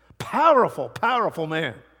 powerful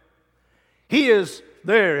man. He is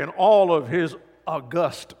there in all of his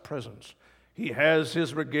august presence. He has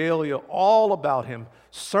his regalia all about him,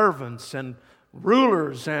 servants and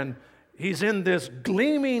rulers, and he's in this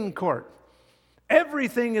gleaming court.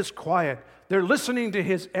 Everything is quiet. They're listening to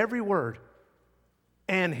his every word.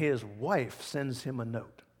 And his wife sends him a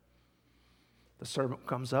note. The servant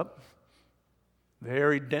comes up,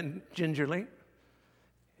 very gingerly.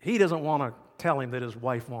 He doesn't want to tell him that his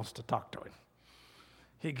wife wants to talk to him.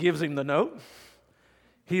 He gives him the note.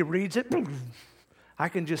 He reads it. I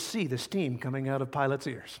can just see the steam coming out of Pilate's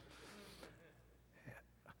ears.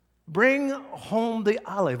 Bring home the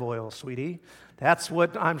olive oil, sweetie. That's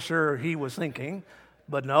what I'm sure he was thinking.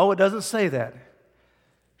 But no, it doesn't say that.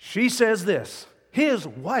 She says this. His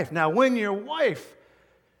wife. Now, when your wife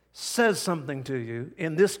says something to you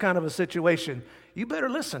in this kind of a situation, you better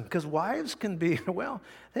listen, because wives can be, well,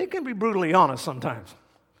 they can be brutally honest sometimes.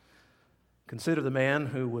 Consider the man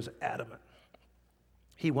who was adamant.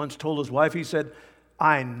 He once told his wife, he said,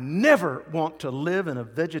 I never want to live in a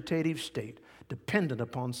vegetative state, dependent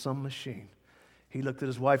upon some machine. He looked at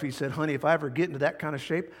his wife, he said, honey, if I ever get into that kind of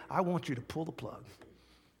shape, I want you to pull the plug.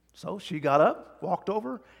 So she got up, walked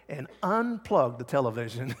over, and unplugged the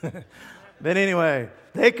television. But anyway,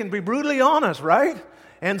 they can be brutally honest, right?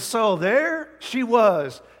 And so there she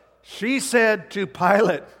was. She said to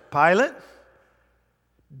Pilate, Pilate,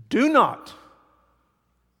 do not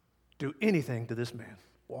do anything to this man.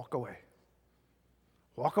 Walk away.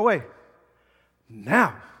 Walk away.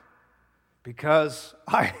 Now, because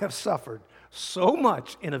I have suffered so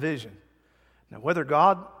much in a vision. Now, whether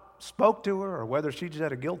God spoke to her or whether she just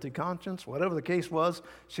had a guilty conscience, whatever the case was,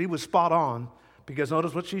 she was spot on, because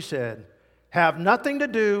notice what she said. Have nothing to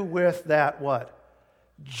do with that what?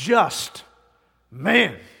 Just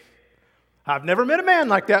man. I've never met a man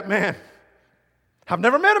like that man. I've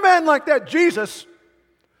never met a man like that. Jesus,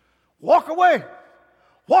 walk away.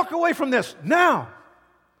 Walk away from this now.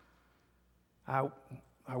 I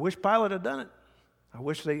wish Pilate had done it. I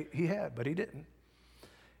wish he had, but he didn't.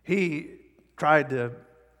 He tried to,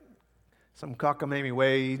 some cockamamie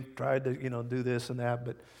way, he tried to, do this and that,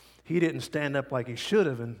 but he didn't stand up like he should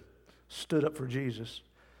have and stood up for Jesus.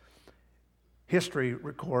 History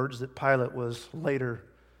records that Pilate was later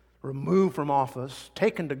removed from office,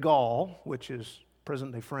 taken to Gaul, which is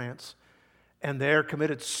present-day France, and there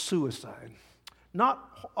committed suicide.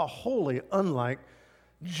 Not a wholly unlike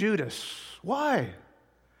Judas. Why?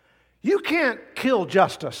 You can't kill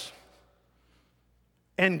justice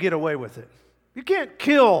and get away with it. You can't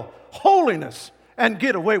kill holiness and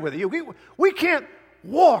get away with it. We can't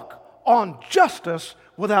walk on justice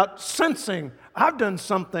without sensing, I've done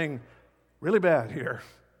something really bad here.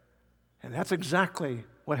 And that's exactly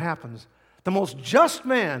what happens. The most just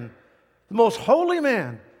man, the most holy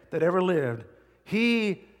man that ever lived,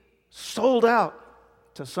 he sold out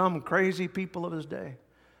to some crazy people of his day.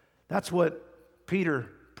 That's what Peter,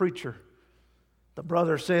 preacher, the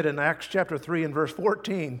brother, said in Acts chapter 3 and verse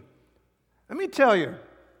 14. Let me tell you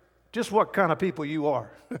just what kind of people you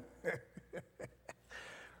are.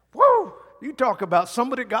 Woo! You talk about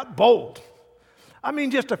somebody that got bold. I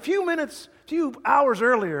mean, just a few hours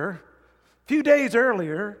earlier, few days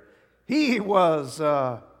earlier, he was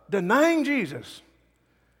denying Jesus.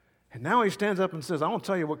 And now he stands up and says, I want to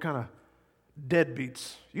tell you what kind of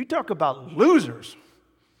deadbeats. You talk about losers.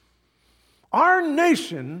 Our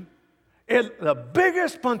nation is the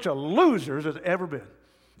biggest bunch of losers there's ever been.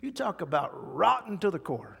 You talk about rotten to the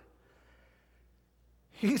core.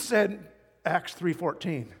 He said, Acts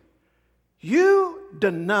 3:14, you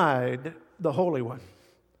denied the Holy One,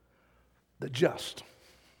 the just,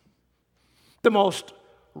 the most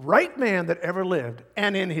right man that ever lived,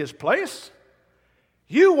 and in his place,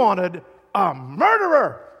 you wanted a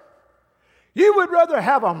murderer. You would rather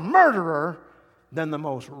have a murderer than the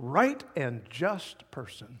most right and just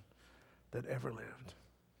person that ever lived.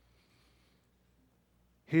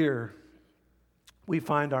 Here, we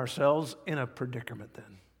find ourselves in a predicament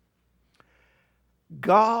then.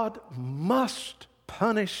 God must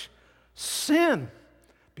punish sin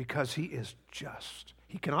because he is just.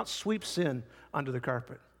 He cannot sweep sin under the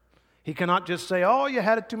carpet. He cannot just say, oh, you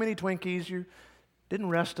had too many Twinkies, you didn't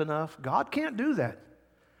rest enough. God can't do that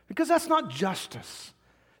because that's not justice.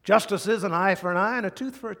 Justice is an eye for an eye and a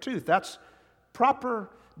tooth for a tooth. That's proper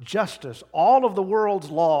justice. All of the world's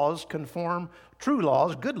laws conform, true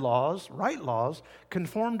laws, good laws, right laws,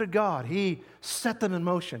 conform to God. He set them in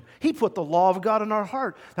motion. He put the law of God in our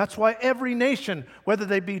heart. That's why every nation, whether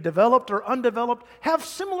they be developed or undeveloped, have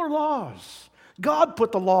similar laws. God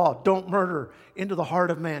put the law, don't murder, into the heart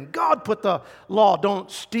of man. God put the law, don't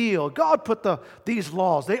steal. God put these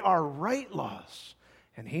laws. They are right laws.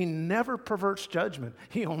 And he never perverts judgment.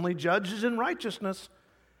 He only judges in righteousness.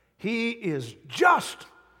 He is just.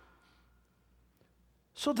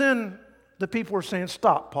 So then the people were saying,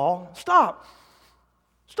 stop, Paul. Stop.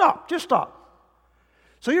 Stop. Just stop.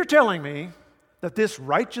 So you're telling me that this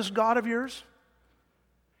righteous God of yours,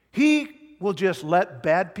 he will just let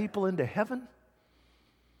bad people into heaven?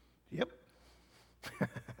 Yep.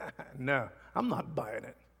 No, I'm not buying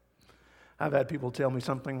it. I've had people tell me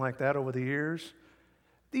something like that over the years.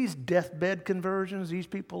 These deathbed conversions, these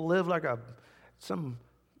people live like some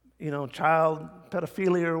child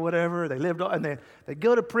pedophilia or whatever. They lived, and they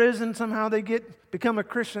go to prison. Somehow they become a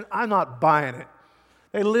Christian. I'm not buying it.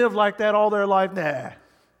 They live like that all their life. Nah.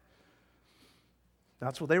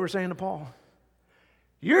 That's what they were saying to Paul.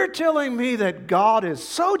 You're telling me that God is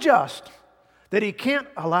so just that he can't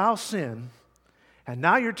allow sin, and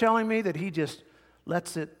now you're telling me that he just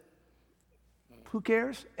lets it, who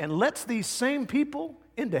cares, and lets these same people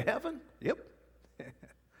into heaven? Yep.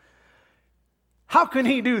 How can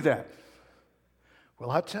he do that?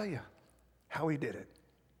 Well, I'll tell you how he did it.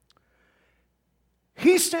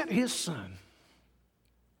 He sent his son.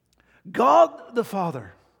 God the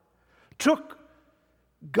Father took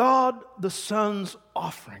God the Son's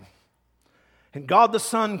offering. And God the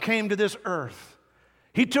Son came to this earth.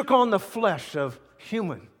 He took on the flesh of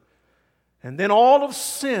human. And then all of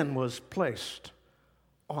sin was placed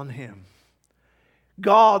on him.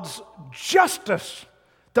 God's justice,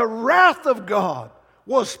 the wrath of God,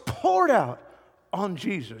 was poured out on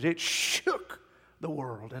Jesus. It shook the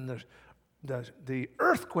world. And the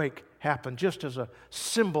earthquake happened just as a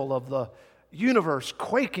symbol of the universe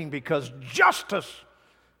quaking because justice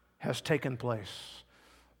has taken place.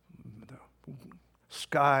 The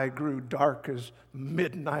sky grew dark as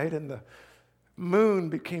midnight, and moon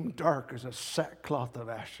became dark as a sackcloth of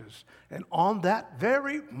ashes. And on that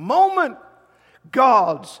very moment,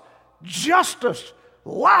 God's justice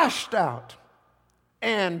lashed out,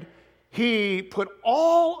 and he put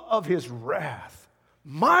all of his wrath,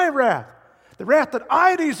 my wrath, the wrath that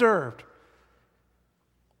I deserved,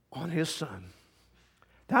 on his Son.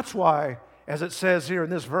 That's why, as it says here in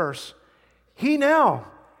this verse, he now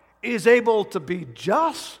is able to be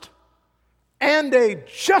just and a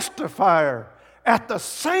justifier at the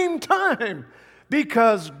same time,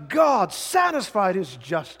 because God satisfied his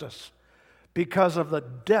justice because of the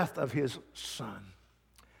death of his Son.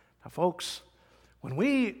 Now, folks, when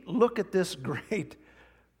we look at this great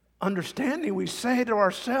understanding, we say to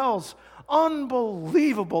ourselves,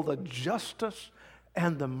 unbelievable the justice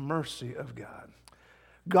and the mercy of God.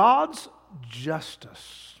 God's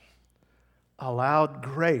justice allowed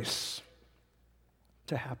grace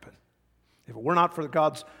to happen. If it were not for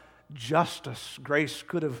God's justice,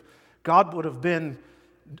 God would have been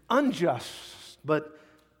unjust, but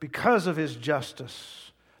because of his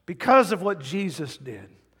justice, because of what Jesus did,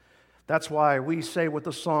 that's why we say with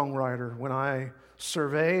the songwriter, when I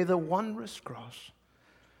survey the wondrous cross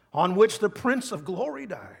on which the Prince of Glory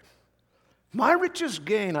died, my richest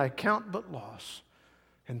gain I count but loss,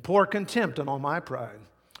 and pour contempt on all my pride.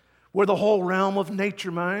 Were the whole realm of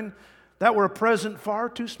nature mine, that were a present far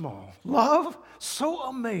too small. Love so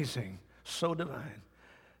amazing, so divine,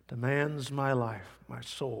 demands my life, my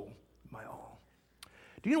soul, my all.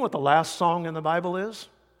 Do you know what the last song in the Bible is?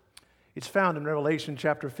 It's found in Revelation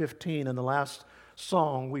chapter 15. In the last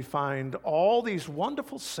song, we find all these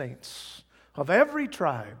wonderful saints of every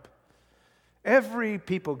tribe, every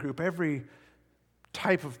people group, every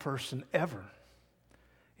type of person ever.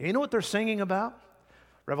 And you know what they're singing about?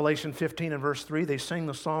 Revelation 15 and verse 3, they sing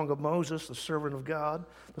the song of Moses, the servant of God,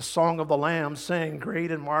 the song of the Lamb, saying,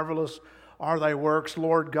 great and marvelous are thy works,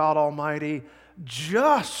 Lord God Almighty.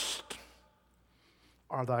 Just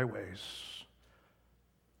are thy ways.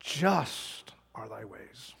 Just are thy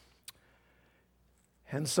ways.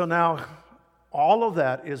 And so now, all of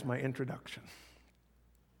that is my introduction.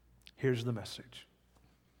 Here's the message.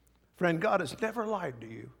 Friend, God has never lied to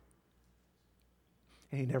you.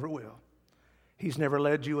 And he never will. He's never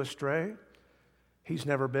led you astray. He's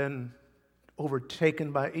never been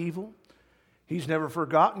overtaken by evil. He's never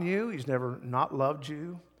forgotten you. He's never not loved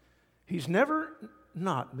you. He's never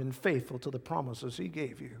not been faithful to the promises he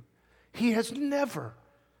gave you. He has never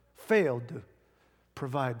failed to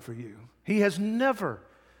provide for you. He has never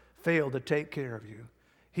failed to take care of you.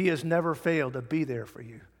 He has never failed to be there for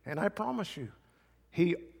you. And I promise you,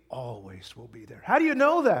 he always will be there. How do you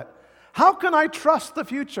know that? How can I trust the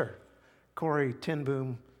future? Corrie ten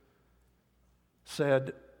Boom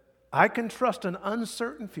said, I can trust an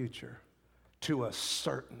uncertain future to a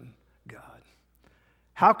certain God.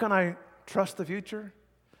 How can I trust the future?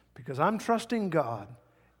 Because I'm trusting God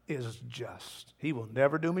is just. He will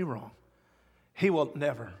never do me wrong. He will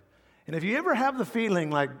never. And if you ever have the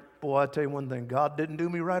feeling like, boy, I tell you one thing, God didn't do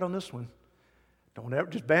me right on this one, don't ever,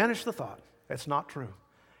 just banish the thought. That's not true.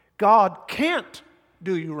 God can't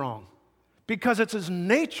do you wrong because it's his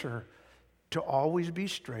nature to always be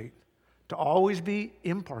straight, to always be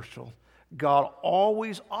impartial. God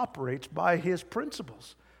always operates by his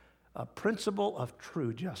principles, a principle of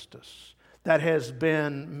true justice that has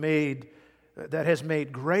made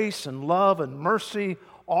grace and love and mercy,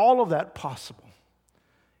 all of that possible.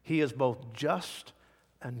 He is both just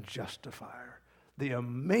and justifier, the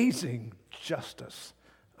amazing justice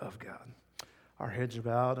of God. Our heads are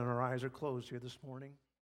bowed and our eyes are closed here this morning.